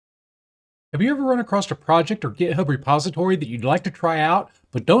Have you ever run across a project or GitHub repository that you'd like to try out,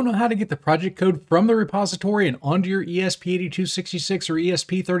 but don't know how to get the project code from the repository and onto your ESP8266 or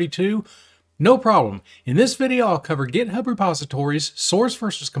ESP32? No problem. In this video, I'll cover GitHub repositories, source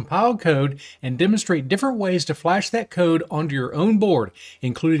versus compiled code, and demonstrate different ways to flash that code onto your own board,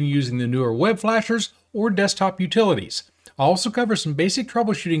 including using the newer web flashers or desktop utilities. I'll also cover some basic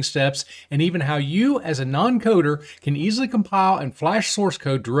troubleshooting steps and even how you, as a non-coder, can easily compile and flash source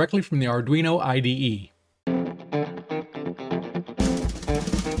code directly from the Arduino IDE.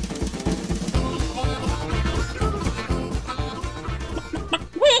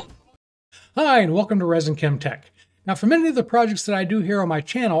 Hi, and welcome to Resin Chem Tech. Now, for many of the projects that I do here on my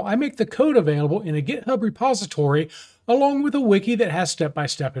channel, I make the code available in a GitHub repository along with a wiki that has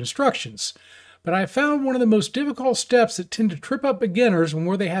step-by-step instructions. But I found one of the most difficult steps that tend to trip up beginners when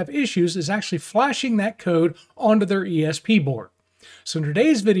where they have issues is actually flashing that code onto their ESP board. So in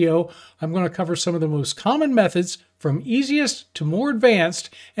today's video, I'm going to cover some of the most common methods from easiest to more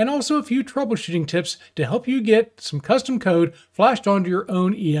advanced, and also a few troubleshooting tips to help you get some custom code flashed onto your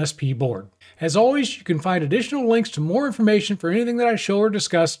own ESP board. As always, you can find additional links to more information for anything that I show or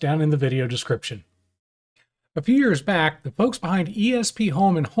discuss down in the video description. A few years back, the folks behind ESP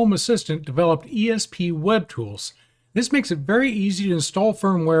Home and Home Assistant developed ESP Web Tools. This makes it very easy to install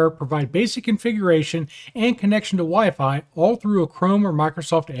firmware, provide basic configuration, and connection to Wi-Fi all through a Chrome or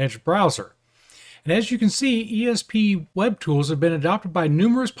Microsoft Edge browser. And as you can see, ESP Web Tools have been adopted by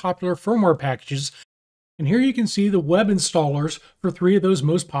numerous popular firmware packages, and here you can see the web installers for three of those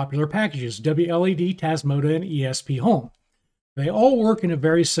most popular packages, WLED, Tasmota, and ESP Home. They all work in a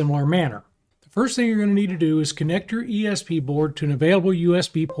very similar manner. First thing you're going to need to do is connect your ESP board to an available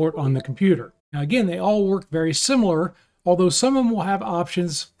USB port on the computer. Now again, they all work very similar, although some of them will have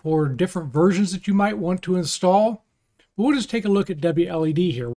options for different versions that you might want to install. But we'll just take a look at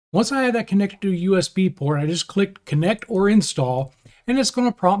WLED here. Once I have that connected to a USB port, I just click Connect or Install, and it's going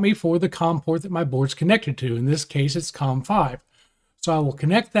to prompt me for the COM port that my board's connected to. In this case, it's COM5. So I will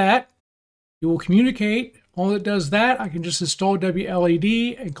connect that. It will communicate. While it does that, I can just install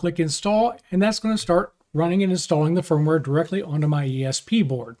WLED and click Install, and that's going to start running and installing the firmware directly onto my ESP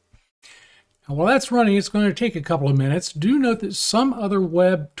board. Now, while that's running, it's going to take a couple of minutes. Do note that some other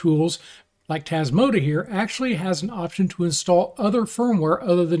web tools, like Tasmota here, actually has an option to install other firmware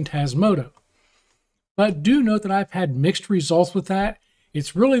other than Tasmota. But do note that I've had mixed results with that.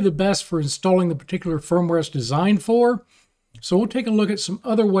 It's really the best for installing the particular firmware it's designed for. So we'll take a look at some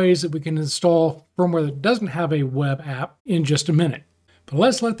other ways that we can install firmware that doesn't have a web app in just a minute. But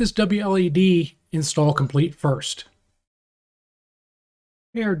let's let this WLED install complete first.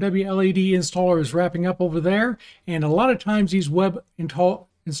 Okay, our WLED installer is wrapping up over there, and a lot of times these web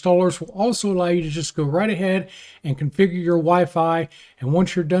installers will also allow you to just go right ahead and configure your Wi-Fi, and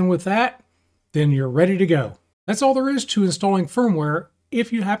once you're done with that, then you're ready to go. That's all there is to installing firmware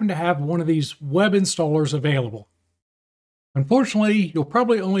if you happen to have one of these web installers available. Unfortunately, you'll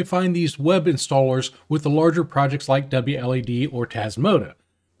probably only find these web installers with the larger projects like WLED or Tasmota,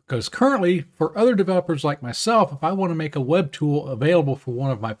 because currently, for other developers like myself, if I want to make a web tool available for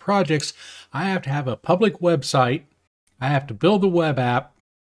one of my projects, I have to have a public website, I have to build a web app,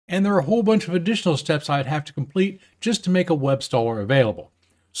 and there are a whole bunch of additional steps I'd have to complete just to make a web installer available.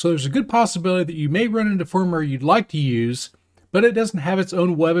 So there's a good possibility that you may run into firmware you'd like to use, but it doesn't have its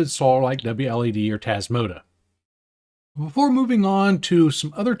own web installer like WLED or Tasmota. Before moving on to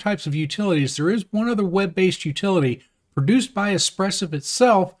some other types of utilities, there is one other web-based utility produced by Espressif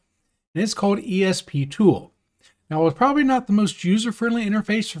itself, and it's called ESP Tool. Now, it's probably not the most user-friendly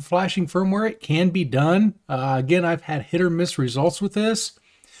interface for flashing firmware. It can be done. Again, I've had hit or miss results with this,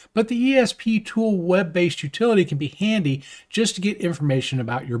 but the ESP Tool web-based utility can be handy just to get information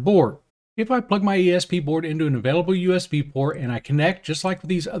about your board. If I plug my ESP board into an available USB port and I connect, just like with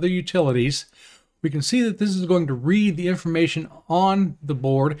these other utilities, we can see that this is going to read the information on the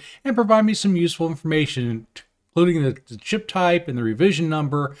board and provide me some useful information, including the chip type and the revision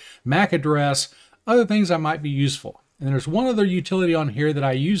number, MAC address, other things that might be useful. And there's one other utility on here that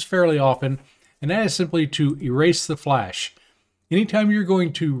I use fairly often, and that is simply to erase the flash. Anytime you're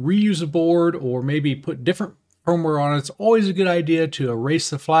going to reuse a board or maybe put different firmware on it, it's always a good idea to erase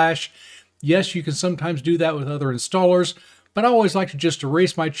the flash. Yes, you can sometimes do that with other installers, but I always like to just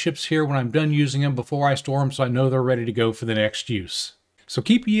erase my chips here when I'm done using them before I store them so I know they're ready to go for the next use. So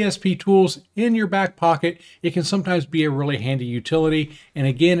keep ESP tools in your back pocket. It can sometimes be a really handy utility. And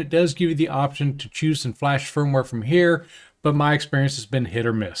again, it does give you the option to choose and flash firmware from here, but my experience has been hit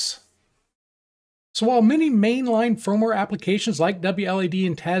or miss. So while many mainline firmware applications like WLED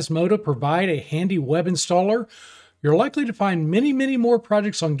and Tasmota provide a handy web installer, you're likely to find many more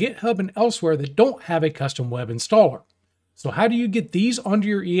projects on GitHub and elsewhere that don't have a custom web installer. So how do you get these onto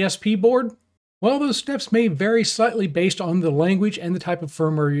your ESP board? Well, those steps may vary slightly based on the language and the type of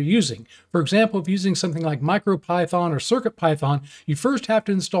firmware you're using. For example, if using something like MicroPython or CircuitPython, you first have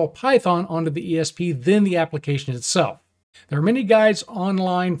to install Python onto the ESP, then the application itself. There are many guides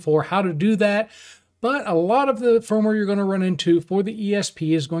online for how to do that, but a lot of the firmware you're going to run into for the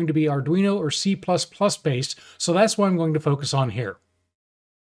ESP is going to be Arduino or C++ based, so that's what I'm going to focus on here.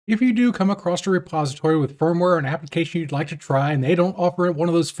 If you do come across a repository with firmware or an application you'd like to try and they don't offer one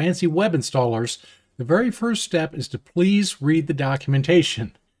of those fancy web installers, the very first step is to please read the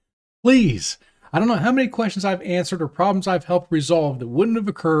documentation. Please! I don't know how many questions I've answered or problems I've helped resolve that wouldn't have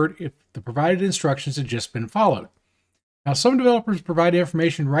occurred if the provided instructions had just been followed. Now, some developers provide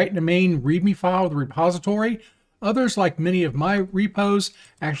information right in the main README file of the repository. Others, like many of my repos,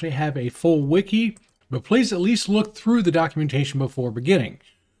 actually have a full wiki, but please at least look through the documentation before beginning.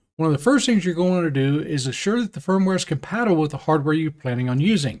 One of the first things you're going to do is assure that the firmware is compatible with the hardware you're planning on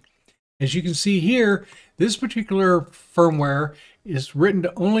using. As you can see here, this particular firmware is written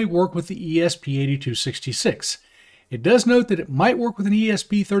to only work with the ESP8266. It does note that it might work with an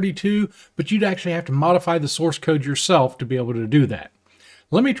ESP32, but you'd actually have to modify the source code yourself to be able to do that.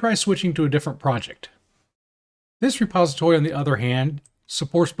 Let me try switching to a different project. This repository, on the other hand,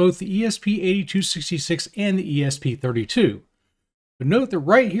 supports both the ESP8266 and the ESP32. But note that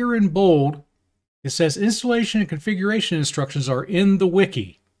right here in bold, it says installation and configuration instructions are in the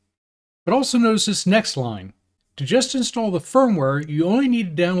wiki. But also notice this next line. To just install the firmware, you only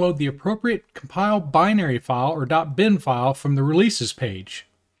need to download the appropriate compiled binary file or .bin file from the releases page.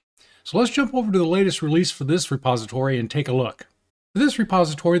 So let's jump over to the latest release for this repository and take a look. For this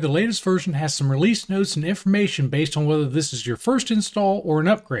repository, the latest version has some release notes and information based on whether this is your first install or an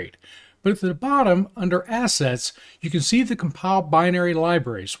upgrade. But at the bottom, under Assets, you can see the compiled binary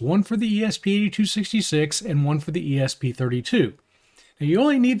libraries, one for the ESP8266 and one for the ESP32. Now, you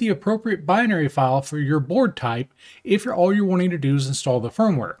only need the appropriate binary file for your board type if all you're wanting to do is install the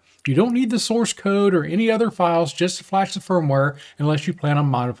firmware. You don't need the source code or any other files just to flash the firmware unless you plan on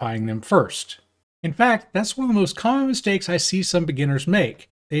modifying them first. In fact, that's one of the most common mistakes I see some beginners make.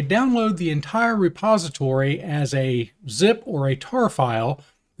 They download the entire repository as a zip or a tar file.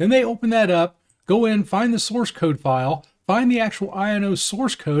 Then they open that up, go in, find the source code file, find the actual INO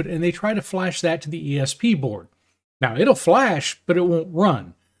source code, and they try to flash that to the ESP board. Now, it'll flash, but it won't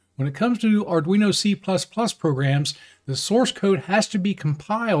run. When it comes to Arduino C++ programs, the source code has to be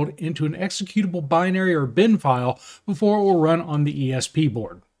compiled into an executable binary or bin file before it will run on the ESP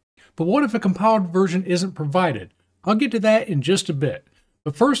board. But what if a compiled version isn't provided? I'll get to that in just a bit.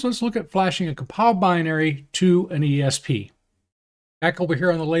 But first, let's look at flashing a compiled binary to an ESP. Back over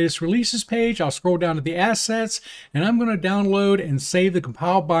here on the latest releases page, I'll scroll down to the assets, and I'm going to download and save the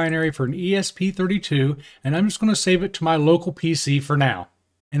compiled binary for an ESP32, and I'm just going to save it to my local PC for now.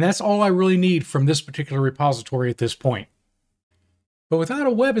 And that's all I really need from this particular repository at this point. But without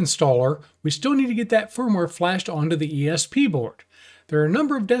a web installer, we still need to get that firmware flashed onto the ESP board. There are a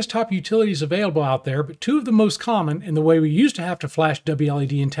number of desktop utilities available out there, but two of the most common, and the way we used to have to flash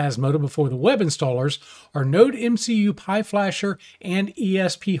WLED and Tasmota before the web installers, are Node MCU Pi Flasher and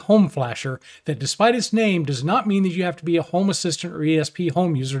ESP Home Flasher, that despite its name does not mean that you have to be a Home Assistant or ESP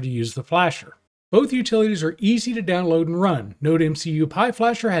Home user to use the flasher. Both utilities are easy to download and run. Node MCU Pi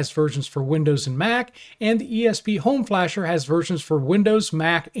Flasher has versions for Windows and Mac, and the ESP Home Flasher has versions for Windows,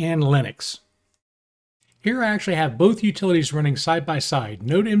 Mac, and Linux. Here I actually have both utilities running side by side,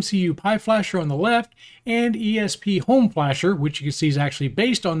 Node MCU Pi Flasher on the left and ESP Home Flasher, which you can see is actually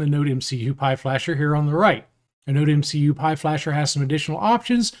based on the Node MCU Pi Flasher here on the right. A Node MCU Pi Flasher has some additional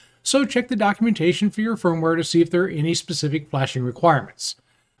options, so check the documentation for your firmware to see if there are any specific flashing requirements.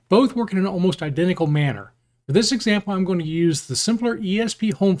 Both work in an almost identical manner. For this example, I'm going to use the simpler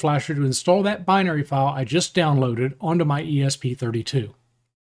ESP Home Flasher to install that binary file I just downloaded onto my ESP32.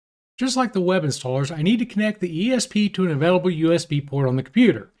 Just like the web installers, I need to connect the ESP to an available USB port on the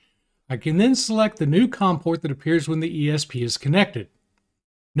computer. I can then select the new COM port that appears when the ESP is connected.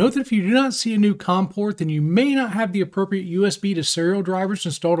 Note that if you do not see a new COM port, then you may not have the appropriate USB to serial drivers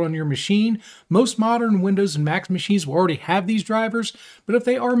installed on your machine. Most modern Windows and Mac machines will already have these drivers, but if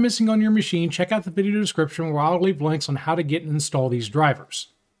they are missing on your machine, check out the video description where I'll leave links on how to get and install these drivers.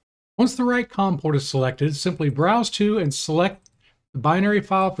 Once the right COM port is selected, simply browse to and select the binary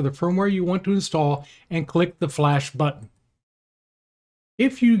file for the firmware you want to install and click the flash button.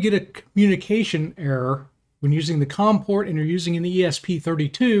 If you get a communication error when using the COM port and you're using an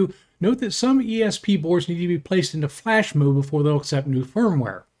ESP32, note that some ESP boards need to be placed into flash mode before they'll accept new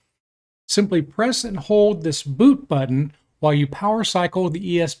firmware. Simply press and hold this boot button while you power cycle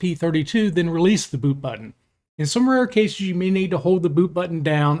the ESP32, then release the boot button. In some rare cases, you may need to hold the boot button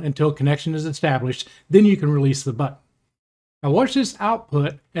down until connection is established, then you can release the button. Now watch this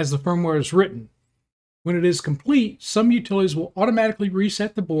output as the firmware is written. When it is complete, some utilities will automatically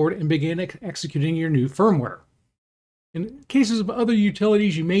reset the board and begin executing your new firmware. In cases of other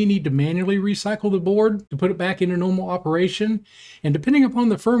utilities, you may need to manually recycle the board to put it back into normal operation, and depending upon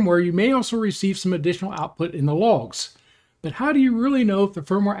the firmware, you may also receive some additional output in the logs. But how do you really know if the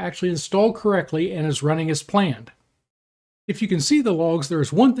firmware actually installed correctly and is running as planned? If you can see the logs, there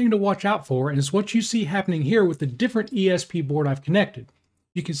is one thing to watch out for, and it's what you see happening here with the different ESP board I've connected.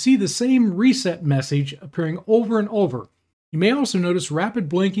 You can see the same reset message appearing over and over. You may also notice rapid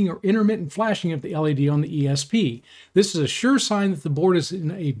blinking or intermittent flashing of the LED on the ESP. This is a sure sign that the board is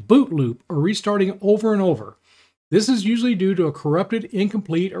in a boot loop or restarting over and over. This is usually due to a corrupted,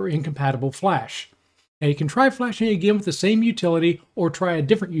 incomplete, or incompatible flash. Now you can try flashing again with the same utility or try a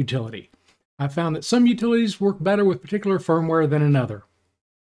different utility. I've found that some utilities work better with particular firmware than another.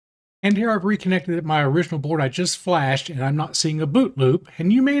 And here I've reconnected my original board I just flashed, and I'm not seeing a boot loop,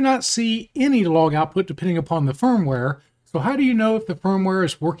 and you may not see any log output depending upon the firmware. So how do you know if the firmware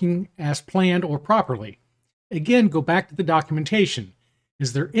is working as planned or properly? Again, go back to the documentation.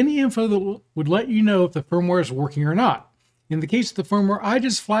 Is there any info that would let you know if the firmware is working or not? In the case of the firmware I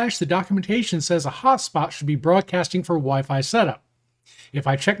just flashed, the documentation says a hotspot should be broadcasting for Wi-Fi setup. If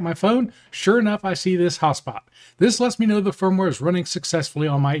I check my phone, sure enough, I see this hotspot. This lets me know the firmware is running successfully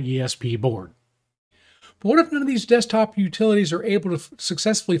on my ESP board. But what if none of these desktop utilities are able to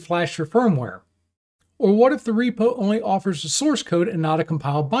successfully flash your firmware? Or what if the repo only offers the source code and not a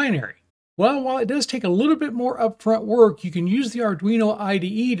compiled binary? Well, while it does take a little bit more upfront work, you can use the Arduino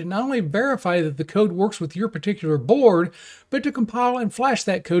IDE to not only verify that the code works with your particular board, but to compile and flash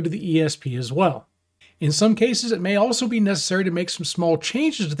that code to the ESP as well. In some cases, it may also be necessary to make some small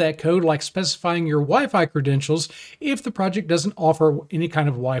changes to that code, like specifying your Wi-Fi credentials if the project doesn't offer any kind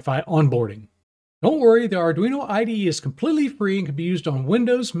of Wi-Fi onboarding. Don't worry, the Arduino IDE is completely free and can be used on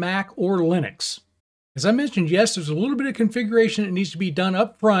Windows, Mac, or Linux. As I mentioned, yes, there's a little bit of configuration that needs to be done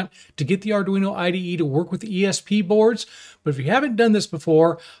up front to get the Arduino IDE to work with the ESP boards, but if you haven't done this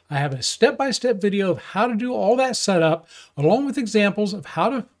before, I have a step-by-step video of how to do all that setup, along with examples of how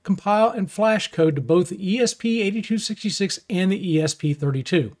to compile and flash code to both the ESP8266 and the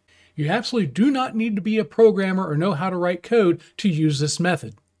ESP32. You absolutely do not need to be a programmer or know how to write code to use this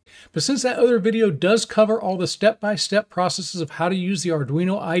method. But since that other video does cover all the step-by-step processes of how to use the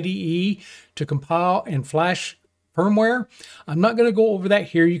Arduino IDE to compile and flash firmware, I'm not going to go over that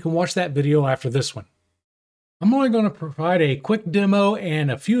here. You can watch that video after this one. I'm only going to provide a quick demo and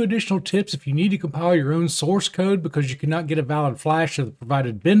a few additional tips if you need to compile your own source code because you cannot get a valid flash of the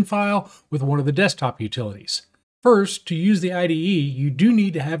provided bin file with one of the desktop utilities. First, to use the IDE, you do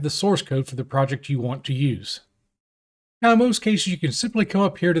need to have the source code for the project you want to use. Now, in most cases, you can simply come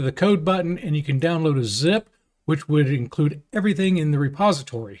up here to the code button and you can download a zip, which would include everything in the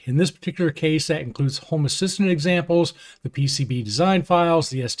repository. In this particular case, that includes Home Assistant examples, the PCB design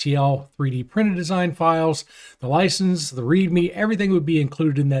files, the STL 3D printed design files, the license, the README, everything would be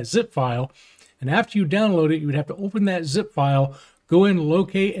included in that zip file. And after you download it, you would have to open that zip file, go in,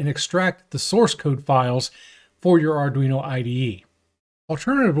 locate, and extract the source code files for your Arduino IDE.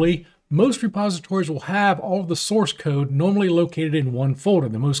 Alternatively, most repositories will have all of the source code normally located in one folder.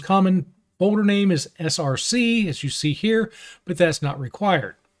 The most common folder name is SRC, as you see here, but that's not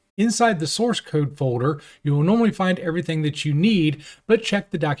required. Inside the source code folder, you will normally find everything that you need, but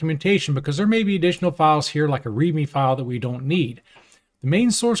check the documentation because there may be additional files here like a README file that we don't need. The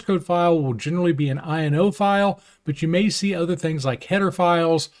main source code file will generally be an INO file, but you may see other things like header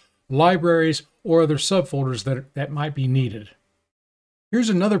files, libraries, or other subfolders that might be needed. Here's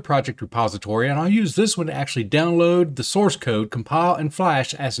another project repository, and I'll use this one to actually download the source code, compile, and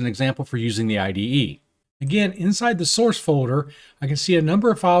flash as an example for using the IDE. Again, inside the source folder, I can see a number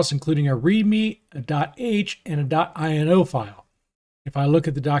of files including a README, a .h, and a .ino file. If I look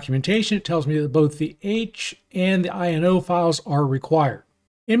at the documentation, it tells me that both the H and the INO files are required.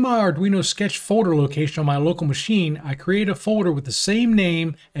 In my Arduino sketch folder location on my local machine, I create a folder with the same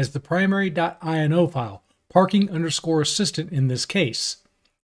name as the primary .ino file, parking_assistant in this case.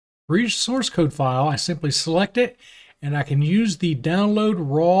 For each source code file, I simply select it and I can use the download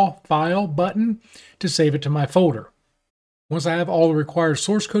raw file button to save it to my folder. Once I have all the required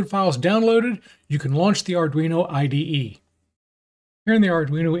source code files downloaded, you can launch the Arduino IDE. Here in the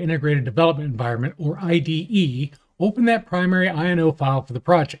Arduino Integrated Development Environment, or IDE, open that primary INO file for the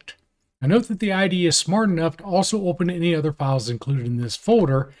project. Now note that the IDE is smart enough to also open any other files included in this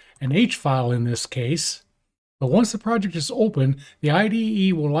folder, an H file in this case. But once the project is open, the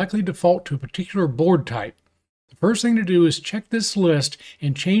IDE will likely default to a particular board type. The first thing to do is check this list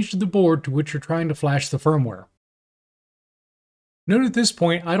and change to the board to which you're trying to flash the firmware. Note at this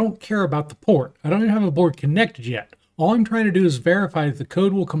point, I don't care about the port. I don't even have a board connected yet. All I'm trying to do is verify that the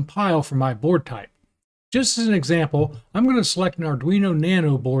code will compile for my board type. Just as an example, I'm going to select an Arduino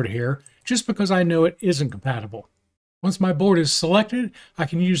Nano board here, just because I know it isn't compatible. Once my board is selected, I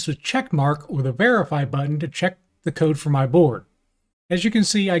can use the check mark or the verify button to check the code for my board. As you can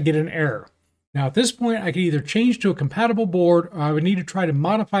see, I get an error. Now at this point, I can either change to a compatible board, or I would need to try to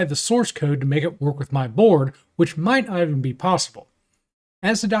modify the source code to make it work with my board, which might not even be possible.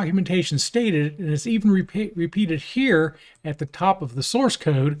 As the documentation stated, and it's even repeated here at the top of the source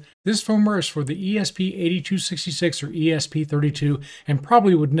code, this firmware is for the ESP8266 or ESP32 and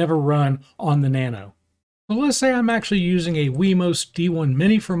probably would never run on the Nano. So let's say I'm actually using a Wemos D1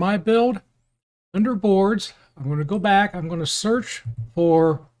 Mini for my build. Under boards, I'm going to go back, I'm going to search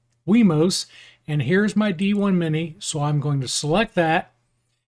for Wemos, and here's my D1 Mini, so I'm going to select that,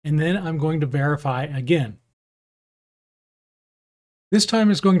 and then I'm going to verify again. This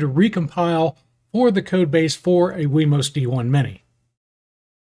time it's going to recompile for the code base for a Wemos D1 Mini.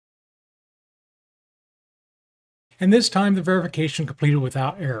 And this time the verification completed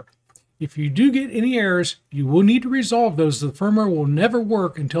without error. If you do get any errors, you will need to resolve those. The firmware will never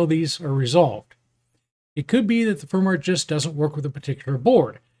work until these are resolved. It could be that the firmware just doesn't work with a particular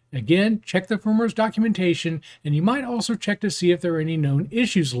board. Again, check the firmware's documentation, and you might also check to see if there are any known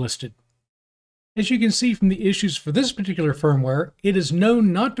issues listed. As you can see from the issues for this particular firmware, it is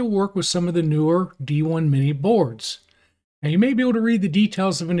known not to work with some of the newer D1 Mini boards. Now you may be able to read the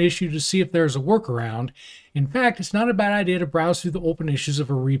details of an issue to see if there's a workaround. In fact, it's not a bad idea to browse through the open issues of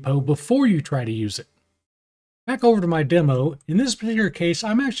a repo before you try to use it. Back over to my demo, in this particular case,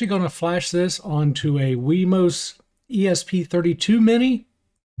 I'm actually going to flash this onto a Wemos ESP32 Mini.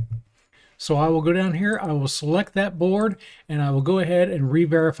 So I will go down here, I will select that board, and I will go ahead and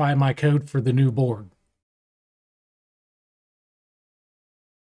re-verify my code for the new board.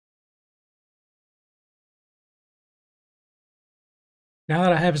 Now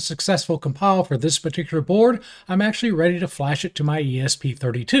that I have a successful compile for this particular board, I'm actually ready to flash it to my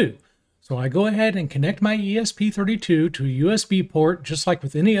ESP32. So I go ahead and connect my ESP32 to a USB port, just like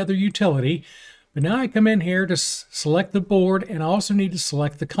with any other utility. But now I come in here to select the board, and I also need to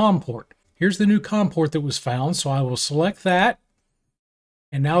select the COM port. Here's the new COM port that was found, so I will select that.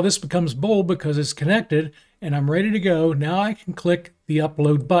 And now this becomes bold because it's connected, and I'm ready to go. Now I can click the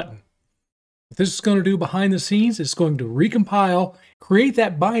upload button. What this is going to do behind the scenes is going to recompile, create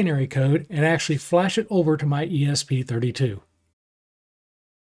that binary code, and actually flash it over to my ESP32.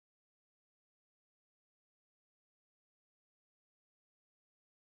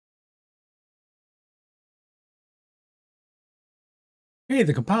 Okay,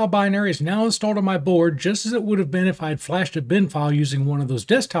 the compile binary is now installed on my board just as it would have been if I had flashed a bin file using one of those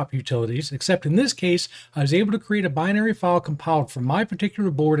desktop utilities, except in this case, I was able to create a binary file compiled from my particular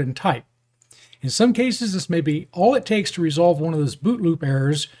board and type. In some cases, this may be all it takes to resolve one of those boot loop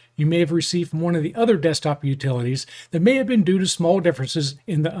errors you may have received from one of the other desktop utilities that may have been due to small differences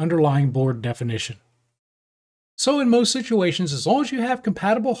in the underlying board definition. So in most situations, as long as you have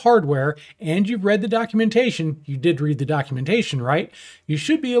compatible hardware and you've read the documentation, you did read the documentation, right? You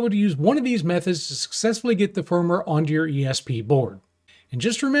should be able to use one of these methods to successfully get the firmware onto your ESP board. And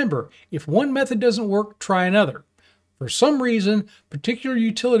just remember, if one method doesn't work, try another. For some reason, particular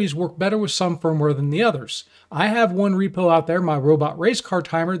utilities work better with some firmware than the others. I have one repo out there, my robot race car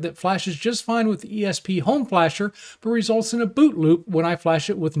timer, that flashes just fine with the ESP home flasher, but results in a boot loop when I flash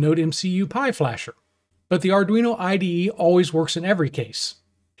it with Node MCU Pi flasher. But the Arduino IDE always works in every case.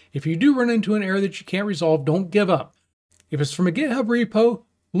 If you do run into an error that you can't resolve, don't give up. If it's from a GitHub repo,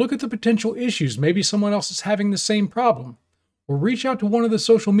 look at the potential issues. Maybe someone else is having the same problem. Or reach out to one of the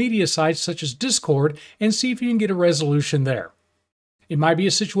social media sites such as Discord and see if you can get a resolution there. It might be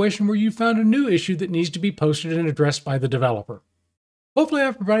a situation where you found a new issue that needs to be posted and addressed by the developer. Hopefully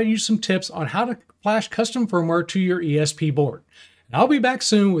I've provided you some tips on how to flash custom firmware to your ESP board. I'll be back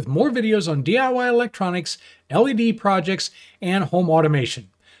soon with more videos on DIY electronics, LED projects, and home automation.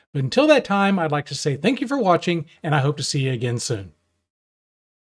 But until that time, I'd like to say thank you for watching, and I hope to see you again soon.